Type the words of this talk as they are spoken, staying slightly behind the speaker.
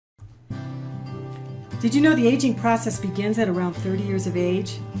Did you know the aging process begins at around 30 years of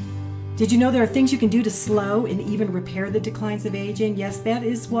age? Did you know there are things you can do to slow and even repair the declines of aging? Yes, that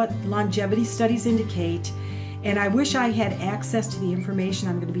is what longevity studies indicate. And I wish I had access to the information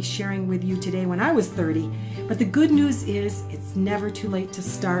I'm going to be sharing with you today when I was 30. But the good news is it's never too late to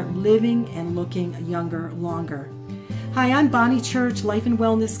start living and looking younger longer. Hi, I'm Bonnie Church, life and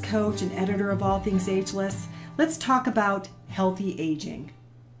wellness coach and editor of All Things Ageless. Let's talk about healthy aging.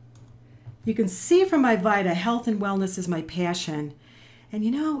 You can see from my Vita, health and wellness is my passion. And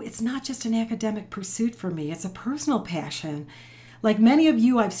you know, it's not just an academic pursuit for me, it's a personal passion. Like many of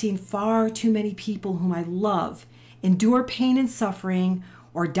you, I've seen far too many people whom I love endure pain and suffering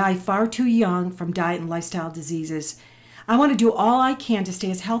or die far too young from diet and lifestyle diseases. I want to do all I can to stay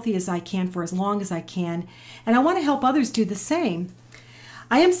as healthy as I can for as long as I can, and I want to help others do the same.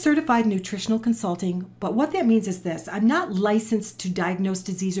 I am certified in nutritional consulting, but what that means is this: I'm not licensed to diagnose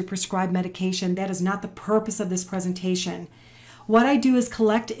disease or prescribe medication. That is not the purpose of this presentation. What I do is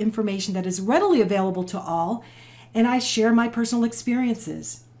collect information that is readily available to all, and I share my personal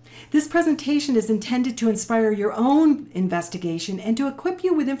experiences. This presentation is intended to inspire your own investigation and to equip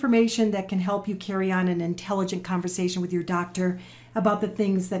you with information that can help you carry on an intelligent conversation with your doctor about the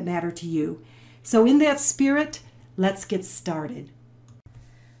things that matter to you. So in that spirit, let's get started.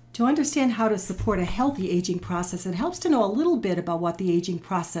 To understand how to support a healthy aging process, it helps to know a little bit about what the aging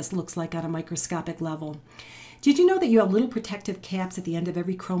process looks like on a microscopic level. Did you know that you have little protective caps at the end of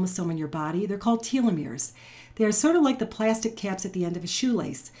every chromosome in your body? They're called telomeres. They are sort of like the plastic caps at the end of a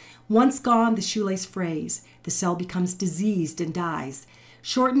shoelace. Once gone, the shoelace frays. The cell becomes diseased and dies.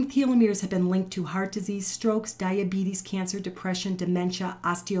 Shortened telomeres have been linked to heart disease, strokes, diabetes, cancer, depression, dementia,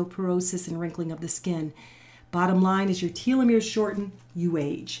 osteoporosis, and wrinkling of the skin. Bottom line is your telomeres shorten, you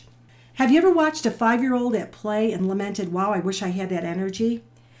age. Have you ever watched a 5-year-old at play and lamented, wow, I wish I had that energy?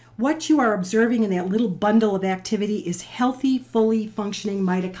 What you are observing in that little bundle of activity is healthy, fully functioning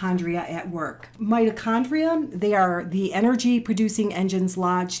mitochondria at work. Mitochondria, they are the energy-producing engines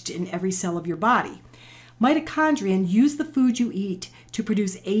lodged in every cell of your body. Mitochondria use the food you eat to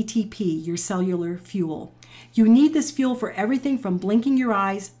produce ATP, your cellular fuel. You need this fuel for everything from blinking your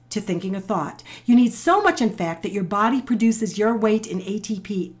eyes to thinking a thought. You need so much, in fact, that your body produces your weight in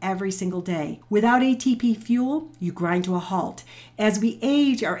ATP every single day. Without ATP fuel, you grind to a halt. As we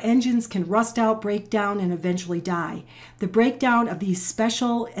age, our engines can rust out, break down, and eventually die. The breakdown of these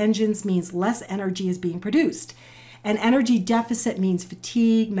special engines means less energy is being produced. An energy deficit means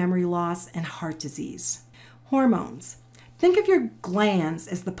fatigue, memory loss, and heart disease. Hormones. Think of your glands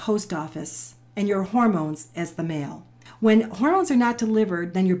as the post office and your hormones as the mail. When hormones are not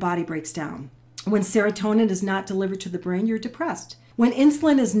delivered, then your body breaks down. When serotonin is not delivered to the brain, you're depressed. When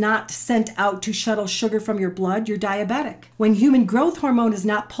insulin is not sent out to shuttle sugar from your blood, you're diabetic. When human growth hormone is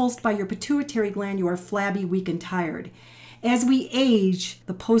not pulsed by your pituitary gland, you are flabby, weak, and tired. As we age,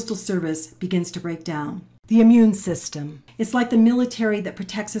 the postal service begins to break down. The immune system. It's like the military that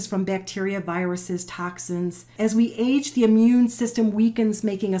protects us from bacteria, viruses, toxins. As we age, the immune system weakens,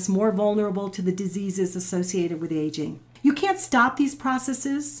 making us more vulnerable to the diseases associated with aging. You can't stop these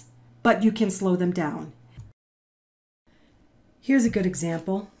processes, but you can slow them down. Here's a good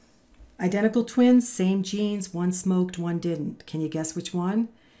example. Identical twins, same genes, one smoked, one didn't. Can you guess which one?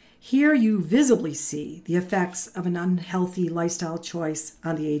 Here you visibly see the effects of an unhealthy lifestyle choice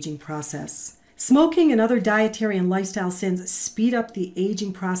on the aging process. Smoking and other dietary and lifestyle sins speed up the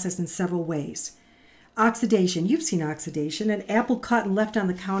aging process in several ways. Oxidation. You've seen oxidation. An apple cut and left on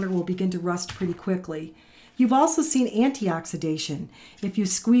the counter will begin to rust pretty quickly. You've also seen antioxidation. If you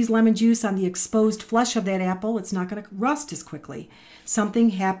squeeze lemon juice on the exposed flesh of that apple, it's not going to rust as quickly. Something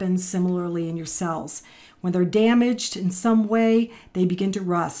happens similarly in your cells. When they're damaged in some way, they begin to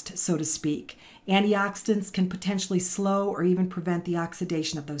rust, so to speak. Antioxidants can potentially slow or even prevent the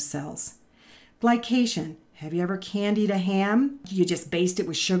oxidation of those cells. Glycation. Have you ever candied a ham? You just baste it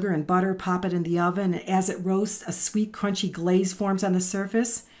with sugar and butter, pop it in the oven, and as it roasts, a sweet, crunchy glaze forms on the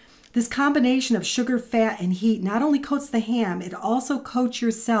surface. This combination of sugar, fat, and heat not only coats the ham, it also coats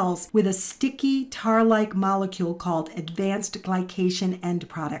your cells with a sticky, tar-like molecule called advanced glycation end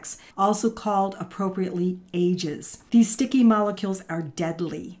products, also called appropriately AGEs. These sticky molecules are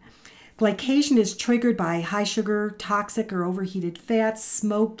deadly. Glycation is triggered by high sugar, toxic or overheated fats,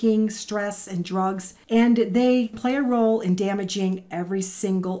 smoking, stress, and drugs, and they play a role in damaging every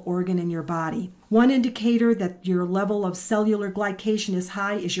single organ in your body. One indicator that your level of cellular glycation is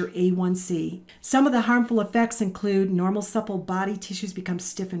high is your A1C. Some of the harmful effects include normal supple body tissues become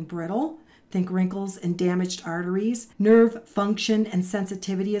stiff and brittle. Think wrinkles and damaged arteries. Nerve function and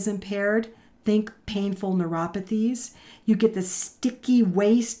sensitivity is impaired. Think painful neuropathies. You get the sticky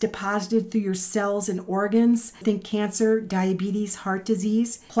waste deposited through your cells and organs. Think cancer, diabetes, heart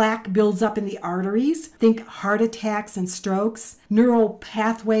disease. Plaque builds up in the arteries. Think heart attacks and strokes. Neural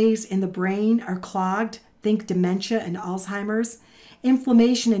pathways in the brain are clogged. Think dementia and Alzheimer's.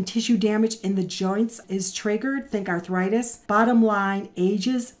 Inflammation and tissue damage in the joints is triggered. Think arthritis. Bottom line,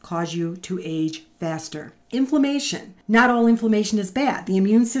 ages cause you to age faster. Inflammation. Not all inflammation is bad. The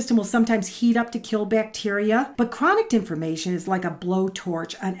immune system will sometimes heat up to kill bacteria, but chronic inflammation is like a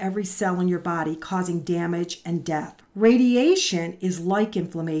blowtorch on every cell in your body, causing damage and death. Radiation is like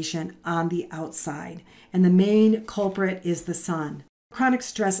inflammation on the outside, and the main culprit is the sun. Chronic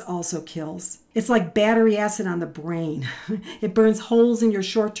stress also kills. It's like battery acid on the brain. It burns holes in your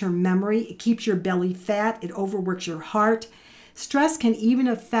short-term memory. It keeps your belly fat. It overworks your heart. Stress can even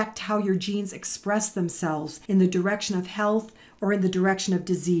affect how your genes express themselves in the direction of health or in the direction of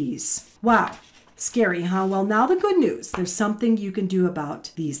disease. Wow, scary, huh? Well, now the good news. There's something you can do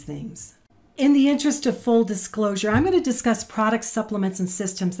about these things. In the interest of full disclosure, I'm going to discuss products, supplements, and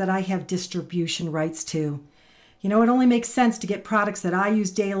systems that I have distribution rights to. You know, it only makes sense to get products that I use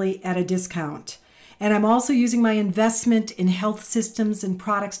daily at a discount. And I'm also using my investment in health systems and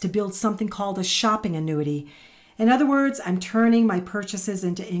products to build something called a shopping annuity. In other words, I'm turning my purchases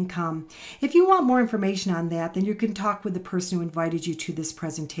into income. If you want more information on that, then you can talk with the person who invited you to this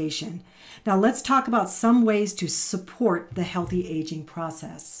presentation. Now let's talk about some ways to support the healthy aging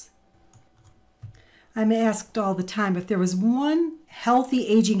process. I'm asked all the time if there was one healthy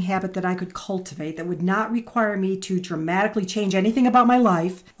aging habit that I could cultivate that would not require me to dramatically change anything about my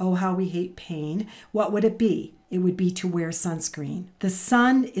life. Oh, how we hate pain. What would it be? It would be to wear sunscreen. The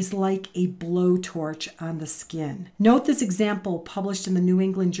sun is like a blowtorch on the skin. Note this example published in the New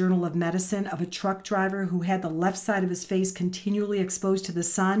England Journal of Medicine of a truck driver who had the left side of his face continually exposed to the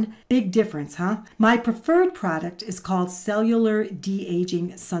sun. Big difference, huh? My preferred product is called Cellular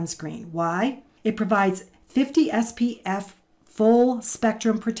De-Aging Sunscreen. Why? It provides 50 SPF full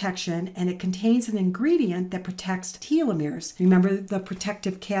spectrum protection, and it contains an ingredient that protects telomeres. Remember the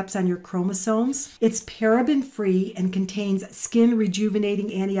protective caps on your chromosomes? It's paraben-free and contains skin rejuvenating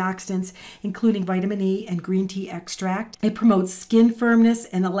antioxidants, including vitamin E and green tea extract. It promotes skin firmness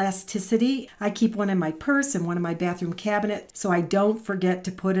and elasticity. I keep one in my purse and one in my bathroom cabinet, so I don't forget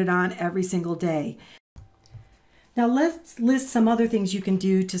to put it on every single day. Now let's list some other things you can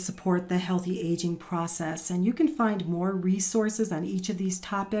do to support the healthy aging process, and you can find more resources on each of these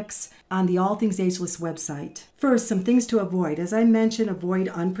topics on the All Things Ageless website. First, some things to avoid. As I mentioned, avoid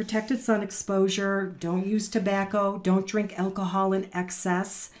unprotected sun exposure, don't use tobacco, don't drink alcohol in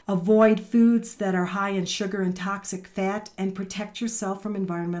excess, avoid foods that are high in sugar and toxic fat, and protect yourself from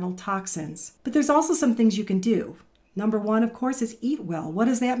environmental toxins. But there's also some things you can do. Number one, of course, is eat well. What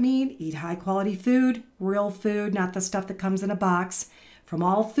does that mean? Eat high quality food, real food, not the stuff that comes in a box, from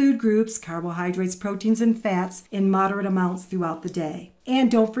all food groups, carbohydrates, proteins, and fats in moderate amounts throughout the day.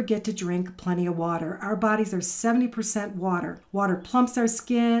 And don't forget to drink plenty of water. Our bodies are 70% water. Water plumps our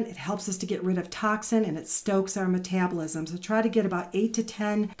skin, it helps us to get rid of toxin, and it stokes our metabolism. So try to get about 8 to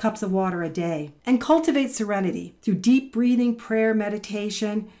 10 cups of water a day. And cultivate serenity through deep breathing, prayer,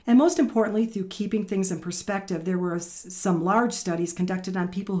 meditation, and most importantly, through keeping things in perspective. There were some large studies conducted on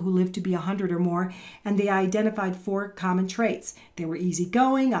people who lived to be 100 or more, and they identified 4 common traits. They were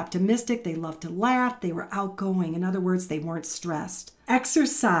easygoing, optimistic, they loved to laugh, they were outgoing. In other words, they weren't stressed.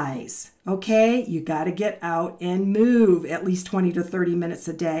 Exercise, okay? You got to get out and move at least 20 to 30 minutes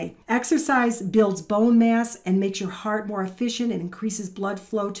a day. Exercise builds bone mass and makes your heart more efficient. It increases blood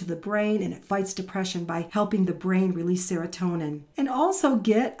flow to the brain, and it fights depression by helping the brain release serotonin. And also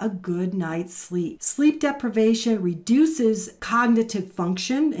get a good night's sleep. Sleep deprivation reduces cognitive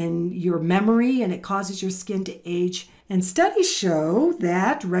function and your memory, and it causes your skin to age. And studies show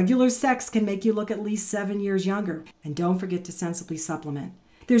that regular sex can make you look at least 7 years younger. And don't forget to sensibly supplement.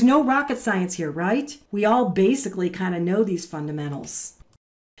 There's no rocket science here, right? We all basically kind of know these fundamentals.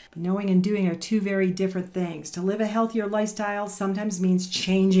 But knowing and doing are 2 very different things. To live a healthier lifestyle sometimes means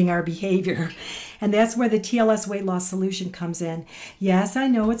changing our behavior. And that's where the TLS weight loss solution comes in. Yes, I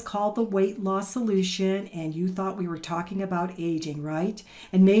know it's called the weight loss solution, and you thought we were talking about aging, right?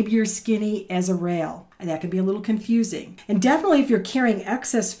 And maybe you're skinny as a rail. And that can be a little confusing. And definitely if you're carrying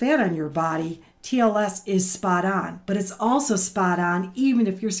excess fat on your body, TLS is spot on, but it's also spot on even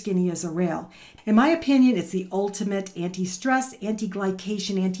if you're skinny as a rail. In my opinion, it's the ultimate anti-stress,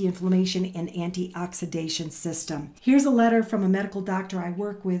 anti-glycation, anti-inflammation, and antioxidation system. Here's a letter from a medical doctor I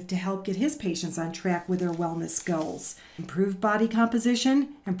work with to help get his patients on track with their wellness goals. Improved body composition,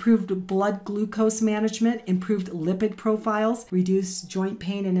 improved blood glucose management, improved lipid profiles, reduced joint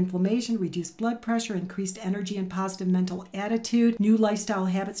pain and inflammation, reduced blood pressure, increased energy and positive mental attitude, new lifestyle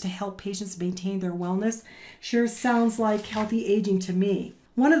habits to help patients maintain their wellness. Sure sounds like healthy aging to me.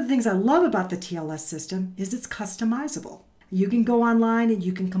 One of the things I love about the TLS system is it's customizable. You can go online and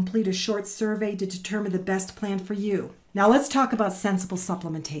you can complete a short survey to determine the best plan for you. Now let's talk about sensible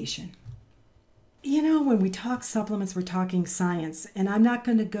supplementation. You know, when we talk supplements, we're talking science, and I'm not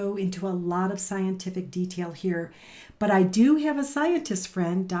going to go into a lot of scientific detail here, but I do have a scientist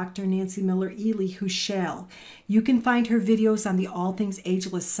friend, Dr. Nancy Miller-Ely, who shall. You can find her videos on the All Things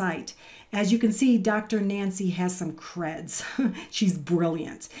Ageless site. As you can see, Dr. Nancy has some creds. She's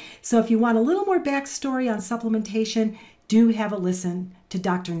brilliant. So if you want a little more backstory on supplementation, do have a listen to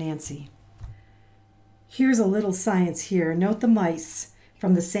Dr. Nancy. Here's a little science here. Note the mice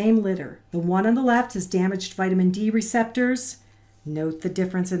from the same litter. The one on the left has damaged vitamin D receptors. Note the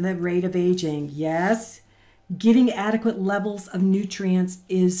difference in the rate of aging. Yes, getting adequate levels of nutrients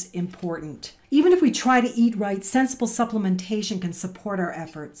is important. Even if we try to eat right, sensible supplementation can support our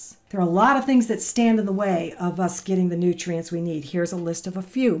efforts. There are a lot of things that stand in the way of us getting the nutrients we need. Here's a list of a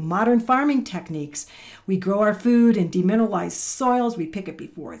few. Modern farming techniques. We grow our food in demineralized soils. We pick it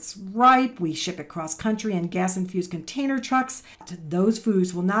before it's ripe. We ship it cross country in gas-infused container trucks. Those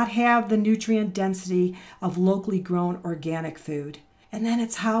foods will not have the nutrient density of locally grown organic food. And then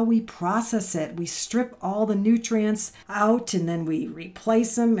it's how we process it. We strip all the nutrients out and then we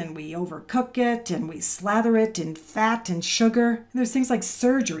replace them and we overcook it and we slather it in fat and sugar. And there's things like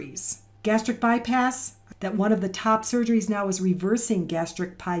surgeries. Gastric bypass, that one of the top surgeries now is reversing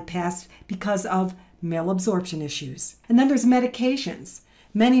gastric bypass because of malabsorption issues. And then there's medications.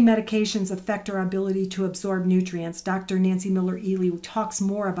 Many medications affect our ability to absorb nutrients. Dr. Nancy Miller-Ely talks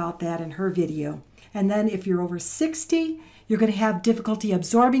more about that in her video. And then if you're over 60, you're going to have difficulty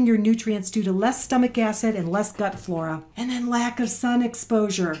absorbing your nutrients due to less stomach acid and less gut flora. And then lack of sun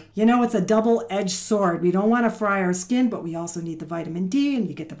exposure. You know, it's a double-edged sword. We don't want to fry our skin, but we also need the vitamin D, and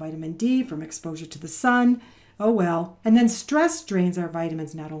you get the vitamin D from exposure to the sun. Oh well. And then stress drains our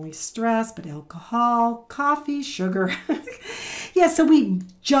vitamins, not only stress, but alcohol, coffee, sugar. Yeah, so we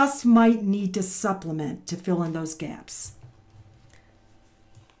just might need to supplement to fill in those gaps.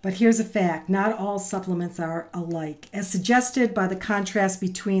 But here's a fact, not all supplements are alike. As suggested by the contrast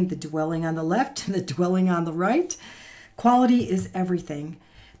between the dwelling on the left and the dwelling on the right, quality is everything.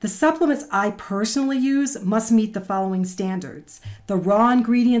 The supplements I personally use must meet the following standards. The raw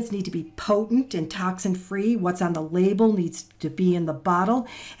ingredients need to be potent and toxin-free. What's on the label needs to be in the bottle,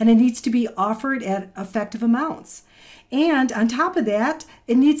 and it needs to be offered at effective amounts. And on top of that,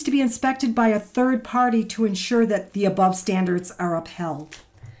 it needs to be inspected by a third party to ensure that the above standards are upheld.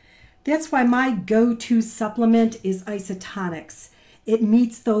 That's why my go-to supplement is isotonics. It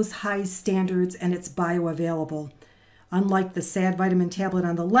meets those high standards and it's bioavailable. Unlike the SAD vitamin tablet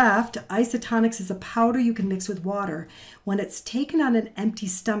on the left, isotonics is a powder you can mix with water. When it's taken on an empty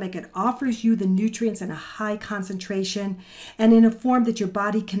stomach, it offers you the nutrients in a high concentration and in a form that your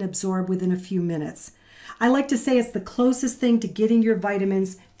body can absorb within a few minutes. I like to say it's the closest thing to getting your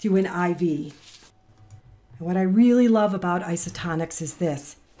vitamins through an IV. And what I really love about isotonics is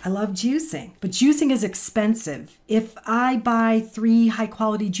this. I love juicing, but juicing is expensive. If I buy 3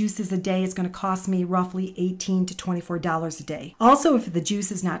 high-quality juices a day, it's going to cost me roughly $18 to $24 a day. Also, if the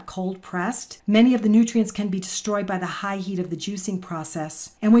juice is not cold pressed, many of the nutrients can be destroyed by the high heat of the juicing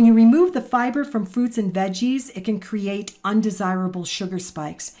process. And when you remove the fiber from fruits and veggies, it can create undesirable sugar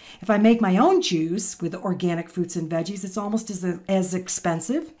spikes. If I make my own juice with organic fruits and veggies, it's almost as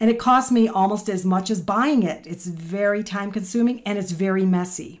expensive, and it costs me almost as much as buying it. It's very time-consuming and it's very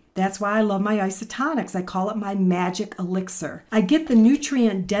messy. That's why I love my isotonics. I call it my magic elixir. I get the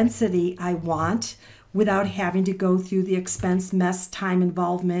nutrient density I want without having to go through the expense, mess, time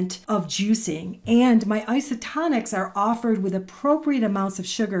involvement of juicing. And my isotonics are offered with appropriate amounts of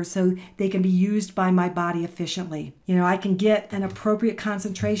sugar so they can be used by my body efficiently. You know, I can get an appropriate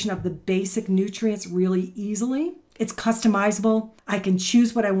concentration of the basic nutrients really easily. It's customizable. I can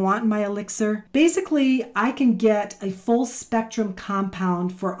choose what I want in my elixir. Basically, I can get a full spectrum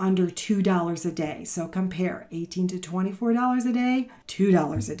compound for under $2 a day. So compare $18 to $24 a day,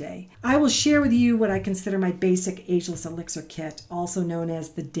 $2 a day. I will share with you what I consider my basic ageless elixir kit, also known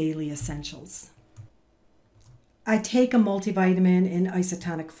as the Daily Essentials. I take a multivitamin in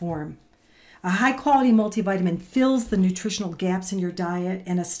isotonic form. A high-quality multivitamin fills the nutritional gaps in your diet,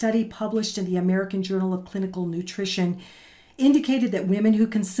 and a study published in the American Journal of Clinical Nutrition indicated that women who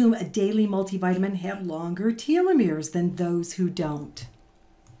consume a daily multivitamin have longer telomeres than those who don't.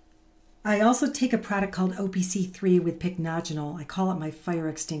 I also take a product called OPC3 with pycnogenol. I call it my fire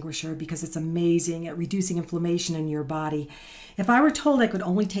extinguisher because it's amazing at reducing inflammation in your body. If I were told I could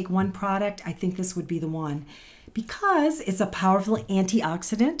only take one product, I think this would be the one, because it's a powerful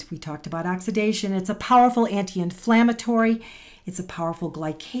antioxidant. We talked about oxidation. It's a powerful anti-inflammatory. It's a powerful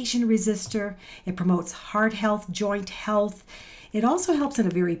glycation resistor. It promotes heart health, joint health. It also helps in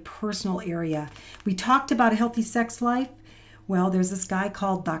a very personal area. We talked about a healthy sex life. Well, there's this guy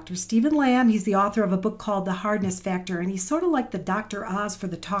called Dr. Stephen Lamb. He's the author of a book called The Hardness Factor, and he's sort of like the Dr. Oz for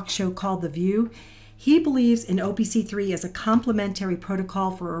the talk show called The View. He believes in OPC3 as a complementary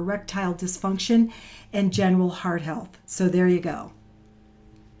protocol for erectile dysfunction and general heart health. So there you go.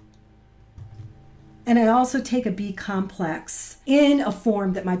 And I also take a B complex in a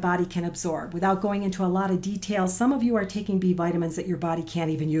form that my body can absorb. Without going into a lot of detail, some of you are taking B vitamins that your body can't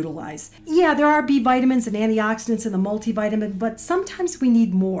even utilize. Yeah, there are B vitamins and antioxidants in the multivitamin, but sometimes we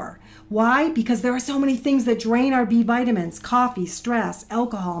need more. Why? Because there are so many things that drain our B vitamins: coffee, stress,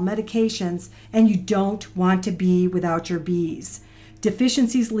 alcohol, medications, and you don't want to be without your Bs.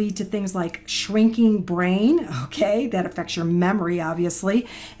 Deficiencies lead to things like shrinking brain, okay, that affects your memory, obviously.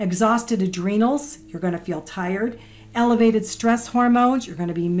 Exhausted adrenals, you're going to feel tired. Elevated stress hormones, you're going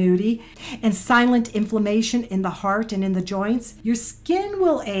to be moody. And silent inflammation in the heart and in the joints. Your skin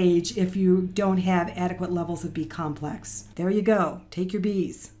will age if you don't have adequate levels of B complex. There you go. Take your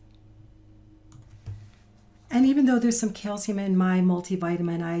Bs. And even though there's some calcium in my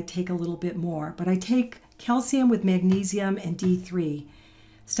multivitamin, I take a little bit more. But I take calcium with magnesium and D3.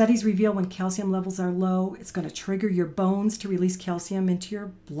 Studies reveal when calcium levels are low, it's going to trigger your bones to release calcium into your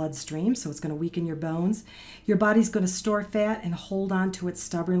bloodstream, so it's going to weaken your bones. Your body's going to store fat and hold on to it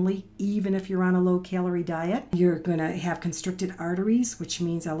stubbornly, even if you're on a low-calorie diet. You're going to have constricted arteries, which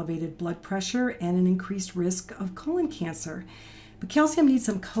means elevated blood pressure and an increased risk of colon cancer. But calcium needs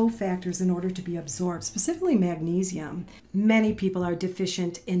some cofactors in order to be absorbed, specifically magnesium. Many people are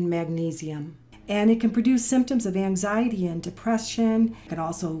deficient in magnesium, and it can produce symptoms of anxiety and depression. It can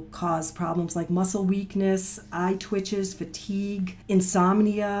also cause problems like muscle weakness, eye twitches, fatigue,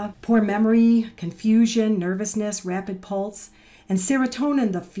 insomnia, poor memory, confusion, nervousness, rapid pulse. And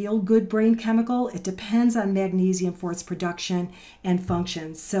serotonin, the feel-good brain chemical, it depends on magnesium for its production and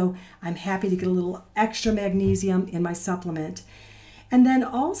functions. So I'm happy to get a little extra magnesium in my supplement. And then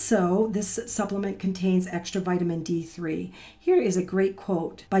also, this supplement contains extra vitamin D3. Here is a great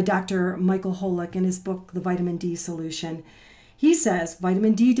quote by Dr. Michael Holick in his book, The Vitamin D Solution. He says,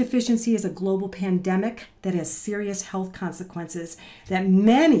 vitamin D deficiency is a global pandemic that has serious health consequences, that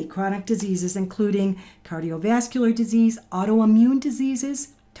many chronic diseases, including cardiovascular disease, autoimmune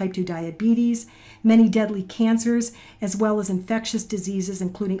diseases, type 2 diabetes, many deadly cancers, as well as infectious diseases,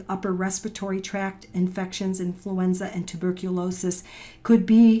 including upper respiratory tract infections, influenza, and tuberculosis, could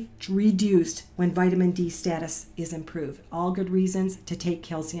be reduced when vitamin D status is improved. All good reasons to take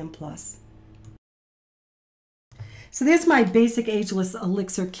Calcium Plus. So there's my basic ageless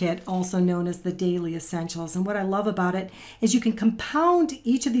elixir kit, also known as the Daily Essentials. And what I love about it is you can compound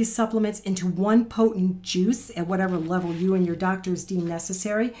each of these supplements into one potent juice at whatever level you and your doctors deem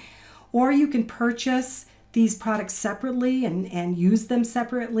necessary. Or you can purchase these products separately and use them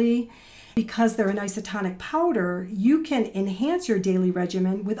separately. Because they're an isotonic powder, you can enhance your daily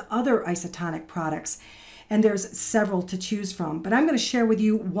regimen with other isotonic products. And there's several to choose from. But I'm going to share with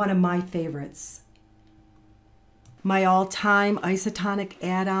you one of my favorites. My all-time isotonic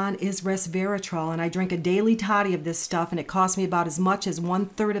add-on is resveratrol, and I drink a daily toddy of this stuff, and it costs me about as much as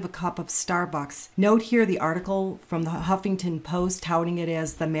 1/3 of a cup of Starbucks. Note here the article from the Huffington Post touting it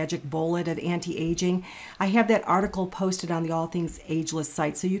as the magic bullet of anti-aging. I have that article posted on the All Things Ageless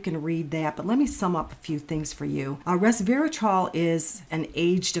site, so you can read that, but let me sum up a few things for you. Resveratrol is an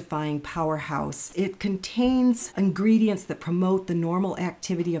age-defying powerhouse. It contains ingredients that promote the normal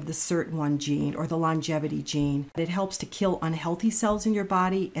activity of the SIRT1 gene, or the longevity gene. It helps to kill unhealthy cells in your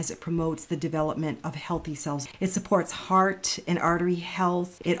body as it promotes the development of healthy cells. It supports heart and artery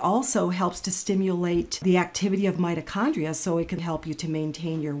health. It also helps to stimulate the activity of mitochondria, so it can help you to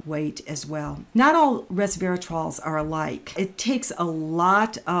maintain your weight as well. Not all resveratrols are alike. It takes a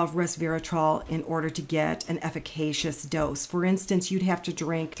lot of resveratrol in order to get an efficacious dose. For instance, you'd have to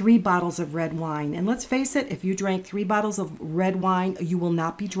drink 3 bottles of red wine. And let's face it, if you drank 3 bottles of red wine, you will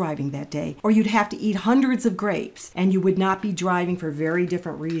not be driving that day. Or you'd have to eat hundreds of grapes. lives, and you would not be driving for very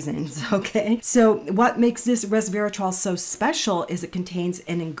different reasons, okay? So what makes this resveratrol so special is it contains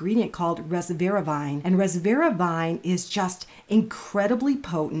an ingredient called resveratrol, and resveratrol is just incredibly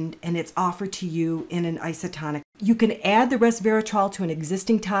potent, and it's offered to you in an isotonic. You can add the resveratrol to an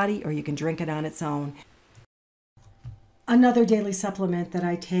existing toddy, or you can drink it on its own. Another daily supplement that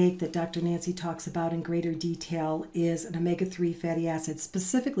I take that Dr. Nancy talks about in greater detail is an omega-3 fatty acid,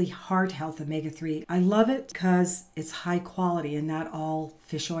 specifically heart health omega-3. I love it because it's high quality and not all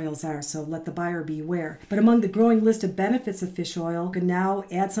fish oils are, so let the buyer beware. But among the growing list of benefits of fish oil, you can now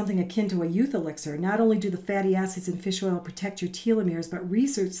add something akin to a youth elixir. Not only do the fatty acids in fish oil protect your telomeres, but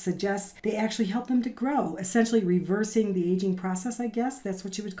research suggests they actually help them to grow, essentially reversing the aging process, I guess. That's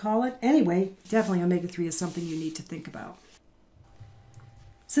what you would call it. Anyway, definitely omega-3 is something you need to think about.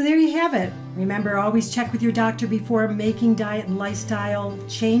 So there you have it. Remember, always check with your doctor before making diet and lifestyle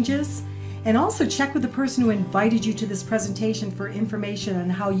changes. And also check with the person who invited you to this presentation for information on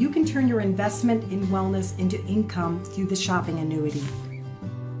how you can turn your investment in wellness into income through the shopping annuity.